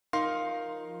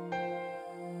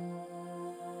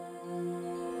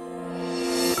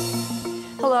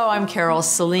Hello, I'm Carol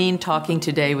Celine, talking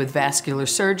today with vascular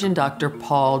surgeon Dr.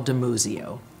 Paul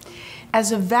DiMuzio.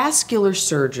 As a vascular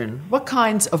surgeon, what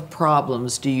kinds of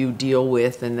problems do you deal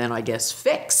with and then, I guess,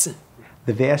 fix?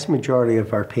 The vast majority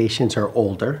of our patients are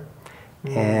older,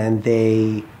 and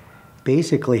they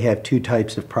basically have two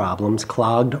types of problems: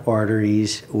 clogged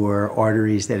arteries or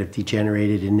arteries that have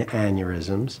degenerated into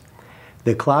aneurysms.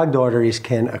 The clogged arteries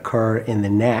can occur in the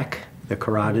neck, the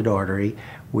carotid artery,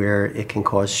 where it can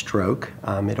cause stroke.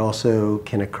 It also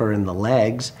can occur in the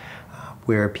legs,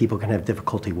 where people can have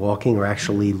difficulty walking or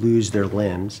actually lose their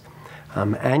limbs.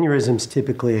 Aneurysms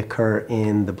typically occur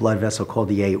in the blood vessel called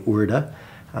the aorta,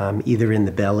 either in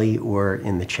the belly or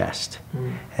in the chest.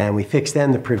 And we fix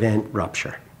them to prevent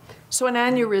rupture. So an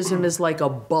aneurysm is like a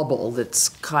bubble that's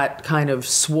kind of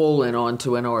swollen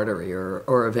onto an artery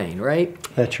or a vein, right?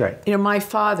 That's right. You know, my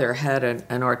father had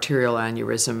an arterial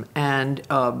aneurysm, and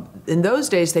in those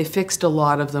days they fixed a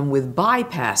lot of them with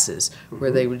bypasses,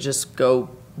 where they would just go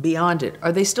beyond it.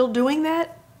 Are they still doing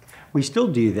that? We still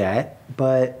do that,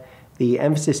 but the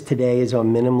emphasis today is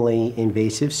on minimally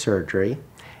invasive surgery.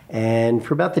 And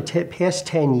for about the past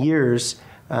 10 years,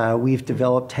 we've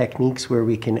developed techniques where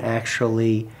we can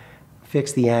actually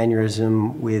fix the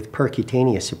aneurysm with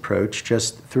percutaneous approach,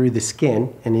 just through the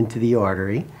skin and into the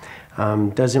artery.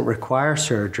 Doesn't require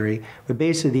surgery, but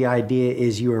basically the idea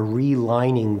is you are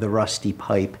relining the rusty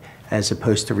pipe as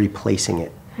opposed to replacing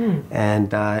it.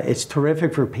 And it's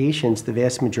terrific for patients. The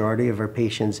vast majority of our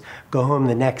patients go home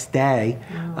the next day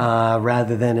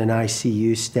rather than an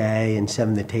ICU stay and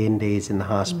 7 to 10 days in the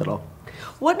hospital.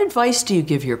 What advice do you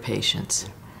give your patients?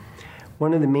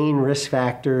 One of the main risk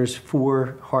factors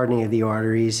for hardening of the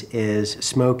arteries is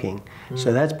smoking.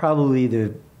 So that's probably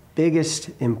the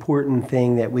biggest important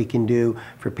thing that we can do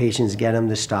for patients, get them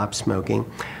to stop smoking.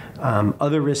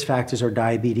 Other risk factors are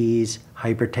diabetes,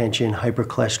 hypertension,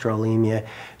 hypercholesterolemia.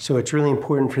 So it's really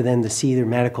important for them to see their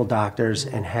medical doctors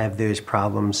and have those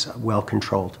problems well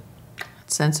controlled.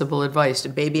 Sensible advice.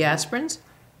 Baby aspirins?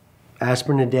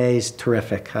 Aspirin a day is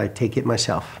terrific. I take it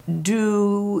myself.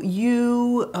 Do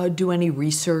you do any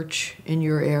research in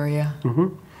your area?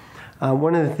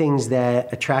 One of the things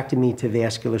that attracted me to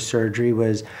vascular surgery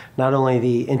was not only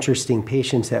the interesting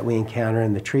patients that we encounter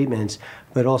in the treatments,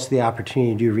 but also the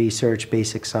opportunity to do research,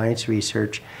 basic science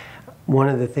research. One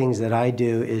of the things that I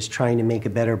do is trying to make a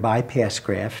better bypass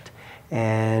graft,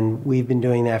 and we've been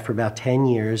doing that for about 10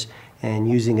 years and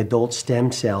using adult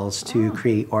stem cells to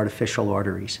create artificial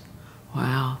arteries.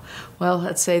 Wow. Well,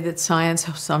 let's say that science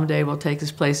someday will take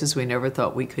us places we never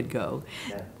thought we could go.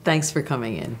 Thanks for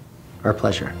coming in. Our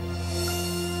pleasure.